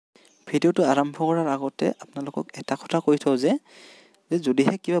ভিডিওটো আৰম্ভ কৰাৰ আগতে আপোনালোকক এটা কথা কৈ থওঁ যে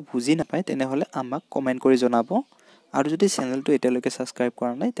যদিহে কিবা বুজি নাপায় তেনেহ'লে আমাক কমেণ্ট কৰি জনাব আৰু যদি চেনেলটো এতিয়ালৈকে ছাবস্ক্ৰাইব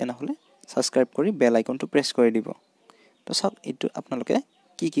কৰা নাই তেনেহ'লে ছাবস্ক্ৰাইব কৰি বেল আইকনটো প্ৰেছ কৰি দিব। তো চাওক এইটো আপোনালোকে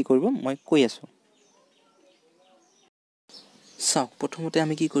কি কৰিব মই কৈ আছোঁ। চাওক প্ৰথমতে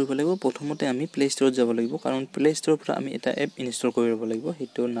আমি কি কৰিব লাগিব, প্ৰথমতে আমি প্লে ষ্টৰত যাব লাগিব, কাৰণ প্লে ষ্টৰৰ পৰা আমি এটা এপ ইনষ্টল কৰি ল'ব লাগিব।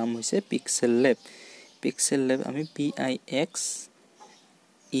 সেইটোৰ নাম হৈছে পিক্সেল লেব। পিক্সেল লেব আমি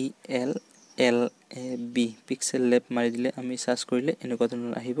PIXELLAB পিক্সেল লেব মাৰি দিলে আমি চাৰ্চ কৰিলে এনেকুৱা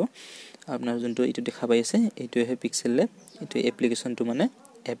ধৰণৰ আহিব। আপোনাৰ যোনটো এইটো দেখা পাই আছে এইটোহে পিক্সেল লেব, এইটো এপ্লিকেশ্যনটো মানে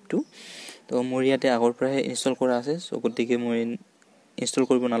এপটো। তো মোৰ ইয়াতে আগৰ পৰাই ইনষ্টল কৰা আছে, চ' গতিকে মই ইনষ্টল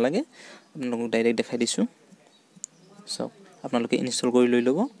কৰিব নালাগে, আপোনালোকক ডাইৰেক্ট দেখাই দিছোঁ। চাওক আপোনালোকে ইনষ্টল কৰি লৈ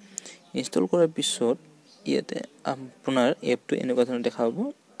ল'ব। ইনষ্টল কৰাৰ পিছত ইয়াতে আপোনাৰ এপটো এনেকুৱা ধৰণৰ দেখা পাব।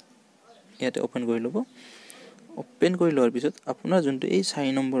 ইয়াতে অ'পেন কৰি ল'ব। অ'পেন কৰি লোৱাৰ পিছত আপোনাৰ যোনটো এই 4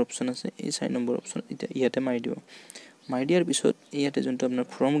 নম্বৰ অপশ্যন আছে, এই 4 নম্বৰ অপশ্যন এতিয়া ইয়াতে মাৰি দিব। মাৰি দিয়াৰ পিছত ইয়াতে যোনটো আপোনাৰ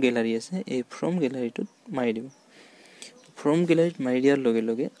ফ্ৰম গেলাৰী আছে, এই ফ্ৰম গেলাৰীটোত মাৰি দিব। ফ্ৰম গেলাৰীত মাৰি দিয়াৰ লগে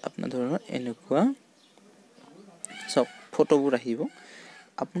লগে আপোনাৰ ধৰণৰ এনেকুৱা চাওক ফটোবোৰ আহিব।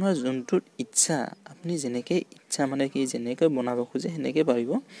 আপোনাৰ যোনটো ইচ্ছা, আপুনি যেনেকৈ ইচ্ছা মানে কি যেনেকৈ বনাব খোজে সেনেকৈ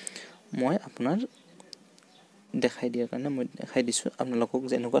পাৰিব। মই আপোনাৰ দেখাই দিয়াৰ কাৰণে মই দেখাই দিছোঁ। আপোনালোকক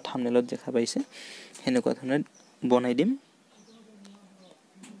যেনেকুৱা থাম্বনেইলত দেখা পাইছে সেনেকুৱা ধৰণে বনাই দিম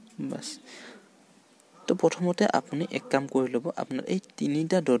বাছ। তো প্ৰথমতে আপুনি এক কাম কৰি ল'ব, আপোনাৰ এই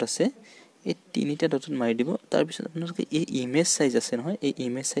 3টা ডট আছে, এই 3টা ডটত মাৰি দিব। তাৰপিছত আপোনালোকে এই ইমেজ চাইজ আছে নহয়, এই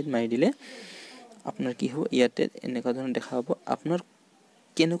ইমেজ চাইজ মাৰি দিলে আপোনাৰ কি হ'ব, ইয়াতে এনেকুৱা ধৰণৰ দেখা পাব। আপোনাৰ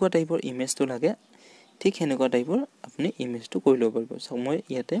কেনেকুৱা টাইপৰ ইমেজটো লাগে ঠিক সেনেকুৱা টাইপৰ আপুনি ইমেজটো কৰি ল'ব পাৰিব। চাওক মই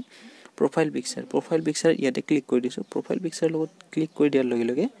ইয়াতে প্ৰফাইল পিকচাৰ ইয়াতে ক্লিক কৰি দিছোঁ। প্ৰফাইল পিকচাৰ লগত ক্লিক কৰি দিয়াৰ লগে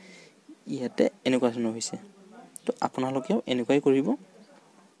লগে ইয়াতে এনেকুৱা ধৰণৰ হৈছে। তো আপোনালোকেও এনেকুৱাই কৰিব।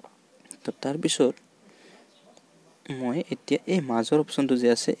 তো তাৰপিছত মই এতিয়া এই মাজৰ অপশ্যনটো যে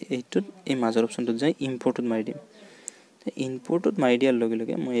আছে এই মাজৰ অপশ্যনটোত যাই ইম্পৰ্টত মাৰি দিম। ইম্পৰ্টত মাৰি দিয়াৰ লগে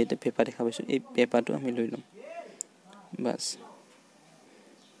লগে মই ইয়াতে পেপাৰ দেখা পাইছোঁ, এই পেপাৰটো আমি লৈ ল'ম বাছ।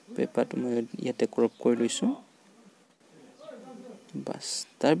 পেপাৰটো মই ইয়াতে ক্ৰপ কৰি লৈছোঁ বাছ।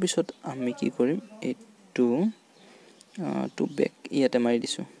 তাৰপিছত আমি কি কৰিম, এইটো টু বেক ইয়াতে মাৰি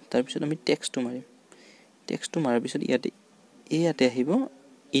দিছোঁ। তাৰপিছত আমি টেক্সটটো মাৰিম। টেক্সটটো মাৰাৰ পিছত ইয়াতে আহিব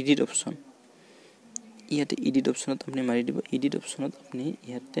এডিট অপশ্যন। ইয়াতে এডিট অপশ্যনত আপুনি মাৰি দিব। এডিট অপশ্যনত আপুনি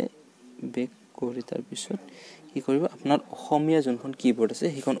ইয়াতে বেক কৰি তাৰপিছত কি কৰিব, আপোনাৰ অসমীয়া যোনখন কীবৰ্ড আছে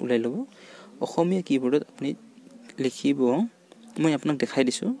সেইখন ওলাই ল'ব। অসমীয়া কীবৰ্ডত আপুনি লিখিব, মই আপোনাক দেখাই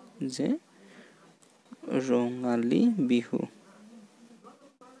দিছোঁ যে ৰঙালী বিহু,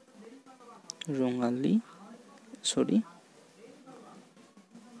 ৰঙালী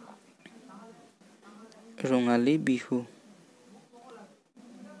বিহু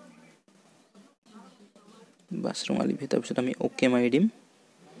বাছ, ৰঙালী বিহু। তাৰপিছত আমি অ'কে মাৰি দিম।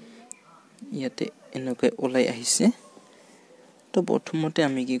 ইয়াতে এনেকৈ ওলাই আহিছে। তো প্ৰথমতে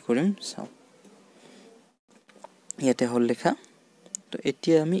আমি কি কৰিম চাওঁ, ইয়াতে হ'ল লেখা। তো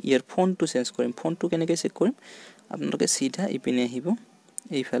এতিয়া আমি ইয়াৰ ফন্টটো চেঞ্জ কৰিম। ফন্টটো কেনেকৈ চেক কৰিম, আপোনালোকে চিধা ইপিনে আহিব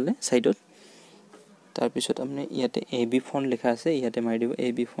এইফালে ছাইডত। তাৰপিছত আপুনি ইয়াতে AB ফন্ট লিখা আছে, ইয়াতে মাৰি দিব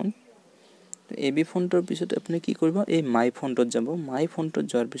AB ফন্ট। তো AB ফন্টৰ পিছত আপুনি কি কৰিব, এই মাই ফন্টত যাব। মাই ফন্টত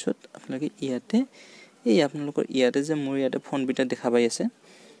যোৱাৰ পিছত আপোনালোকে ইয়াতে আপোনালোকৰ ইয়াতে যে মোৰ ইয়াতে ফন্টকেইটা দেখা পাই আছে,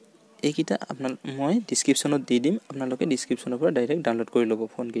 এইকেইটা মই ডিছক্ৰিপশ্যনত দি দিম, আপোনালোকে ডিছক্ৰিপশ্যনৰ পৰা ডাইৰেক্ট ডাউনলোড কৰি ল'ব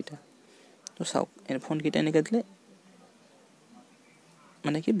ফন্টকেইটা। তো চাওক ফন্টকেইটা এনেকৈ দিলে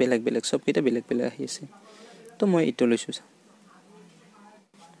মানে কি বেলেগ চবকেইটা বেলেগ আহি আছে। তো মই এইটো লৈছোঁ।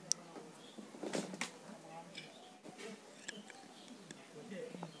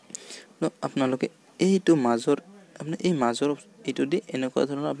 আপোনালোকে এইটো মাজৰ এইটো দি এনেকুৱা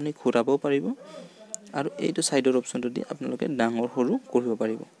ধৰণৰ আপুনি ঘূৰাব পাৰিব, আৰু এইটো ছাইডৰ অপশ্যনটো দি আপোনালোকে ডাঙৰ সৰু কৰিব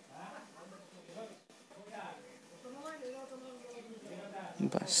পাৰিব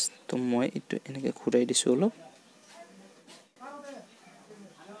বাছ। তো মই এইটো এনেকৈ ঘূৰাই দিছোঁ অলপ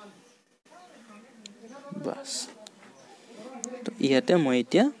বাছ। তো ইয়াতে মই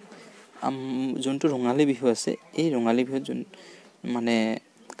এতিয়া যোনটো ৰঙালী বিহু আছে, এই ৰঙালী বিহুত যোন মানে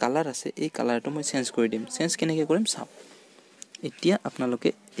কালাৰ আছে, এই কালাৰটো মই চেঞ্জ কৰি দিম। চেঞ্জ কেনেকৈ কৰিম চাওক। এতিয়া আপোনালোকে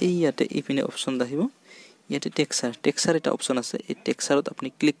ইয়াতে এইপিনে অপশ্যন আহিব, ইয়াতে টেক্সাৰ এটা অপশ্যন আছে, এই টেক্সাৰত আপুনি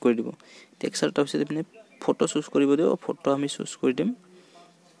ক্লিক কৰি দিব। টেক্সাৰ তাৰপিছত এইপিনে ফটো চুজ কৰিব দিব। ফটো আমি চুজ কৰি দিম।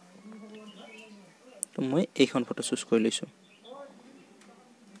 তো মই এইখন ফটো চুজ কৰি লৈছোঁ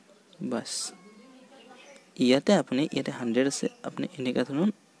বাছ। ইয়াতে 100 আছে, আপুনি এনেকুৱা ধৰণৰ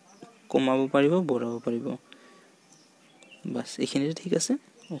কমাব পাৰিব, বঢ়াব পাৰিব বাছ। এইখিনিতে ঠিক আছে,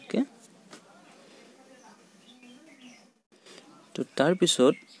 অ'কে। তো তাৰ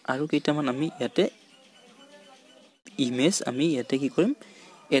পিছত আৰু কেইটামান আমি ইয়াতে ইমেজ আমি ইয়াতে কি কৰিম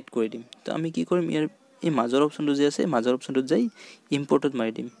এড কৰি দিম তো আমি কি কৰিম ইয়াৰ এই মাজৰ অপচনটো যে আছে মাজৰ অপচনটোত যাই ইম্পৰ্টত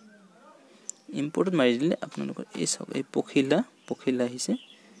মাৰি দিম ইম্পৰ্টত মাৰি দিলে আপোনালোকৰ এই চাওক এই পখিলা আহিছে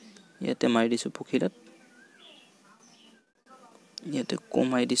ইয়াতে মাৰি দিছো পখিলাত ইয়াতে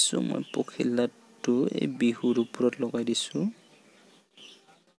কমাই দিছো মই পখিলাটো এই বিহুৰ ওপৰত লগাই দিছো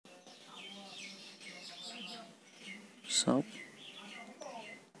চাওক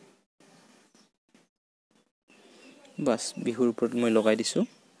বাস বিহুৰ ওপৰত মই লগাই দিছো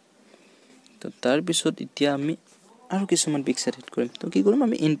তো তাৰ পিছত এতিয়া আমি আৰু কিছুমান পিকচাৰ এড কৰিম তো কি কৰিম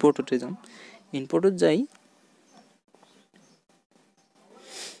আমি ইম্পৰ্টতে যাম ইম্পৰ্টত যাই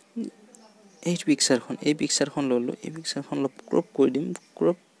এই পিকচাৰখন ললো এই পিকচাৰখন অলপ ক্ৰপ কৰি দিম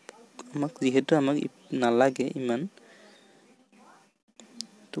ক্ৰপ আমাক যেহেতু আমাক নালাগে ইমান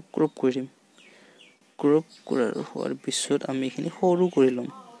তো ক্ৰপ কৰি দিম ক্ৰপ কৰাৰ হোৱাৰ পিছত আমি এখিনি সৰু কৰি লম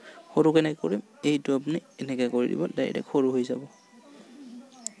সৰু কেনে কৰিম এইটো আপুনি এনেকৈ কৰি দিব ডাইৰেক্ট সৰু হৈ যাব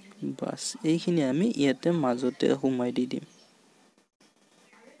বাস এইখিনি আমি ইয়াতে মাজতে সোমাই দি দিম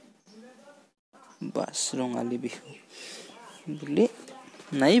বাস ৰঙালী বিহু বুলি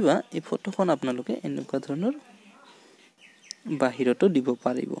নাইবা এই ফটোখন আপোনালোকে এনেকুৱা ধৰণৰ বাহিৰতো দিব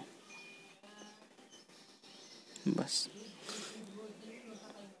পাৰিব বাস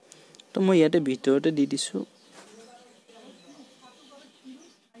তো মই ইয়াতে ভিতৰতে দি দিছো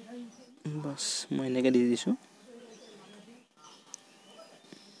বাস মই এনেকৈ দি দিছো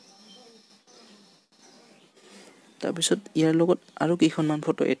তাৰ পিছত ইয়াৰ লগত আৰু কেইখনমান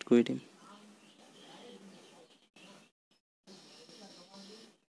ফটো এড কৰি দিম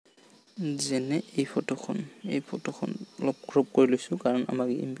যেনে এই ফটোখন অলপ ক্ৰপ কৰি লৈছো কাৰণ আমাক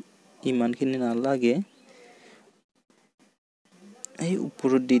ইমানখিনি নালাগে এই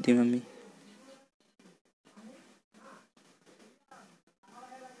ওপৰত দি দিম আমি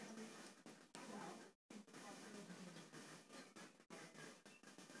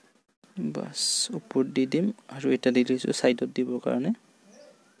বাস ওপৰত দি দিম আৰু এটা দি দিছো সাইডত দিবৰ কাৰণে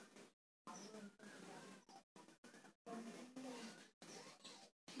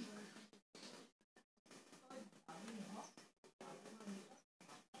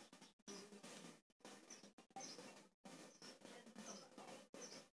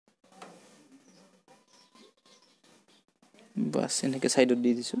বাস এনেকৈ সাইডত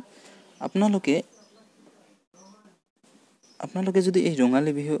দি দিছো আপোনালোকে যদি এই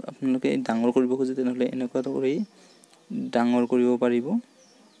ৰঙালী বিহু আপোনালোকে ডাঙৰ কৰিব খোজে তেনেহলে এনেকুৱা কৰি ডাঙৰ কৰিব পাৰিব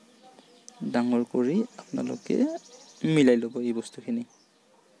ডাঙৰ কৰি আপোনালোকে মিলাই ল'ব এই বস্তুখিনি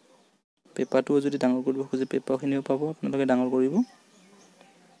পেপাৰটো যদি ডাঙৰ কৰিব খোজে পেপাৰখিনিও পাব আপোনালোকে ডাঙৰ কৰিব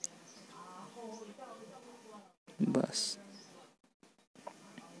বাস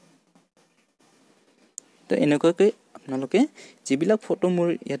তো এনেকুৱাকৈ আপোনালোকে যিবিলাক ফটো মোৰ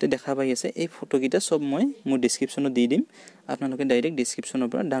ইয়াতে দেখা পাই আছে এই ফটোকেইটা সব মই মোৰ ডেসক্ৰিপচনত দি দিম আপোনালোকে ডাইৰেক্ট ডেসক্ৰিপচনৰ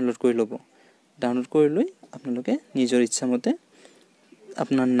পৰা ডাউনলোড কৰি ল'ব ডাউনলোড কৰি লৈ আপোনালোকে নিজৰ ইচ্ছামতে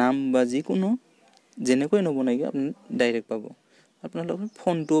আপোনাৰ নাম বা যিকোনো যেনেকৈ নবনাইগে আপুনি ডাইৰেক্ট পাব আপোনালোকৰ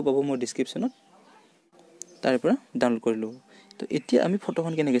ফোনটোও পাব মোৰ ডেসক্ৰিপচনত তাৰ পৰা ডাউনলোড কৰি ল'ব তো এতিয়া আমি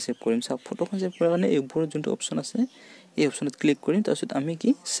ফটোখন কেনেকৈ সেভ কৰিম চাওক ফটোখন সেভ কৰাৰ কাৰণে এই ওপৰত যোনটো অপচন আছে এই অপচনত ক্লিক কৰিম তাৰপিছত আমি কি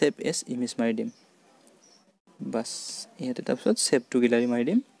সেভ এজ ইমেজ মাৰি দিম বাস ইয়াতে তাৰপিছত সেভ টু গেলাৰী মাৰি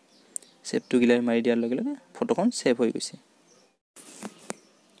দিম সেভ টু গেলাৰী মাৰি দিয়াৰ লগে লগে ফটোখন সেভ হৈ গৈছে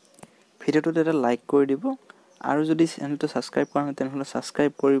ভিডিঅ'টোত এটা লাইক কৰি দিব আৰু যদি চেনেলটো সাবস্ক্ৰাইব কৰা নাই তেনেহলে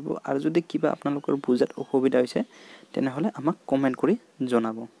সাবস্ক্ৰাইব কৰিব আৰু যদি কিবা আপোনালোকৰ বুজাত অসুবিধা হৈছে তেনেহলে আমাক কমেন্ট কৰি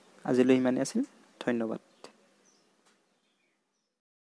জনাব আজিলৈ ইমানেই আছিল ধন্যবাদ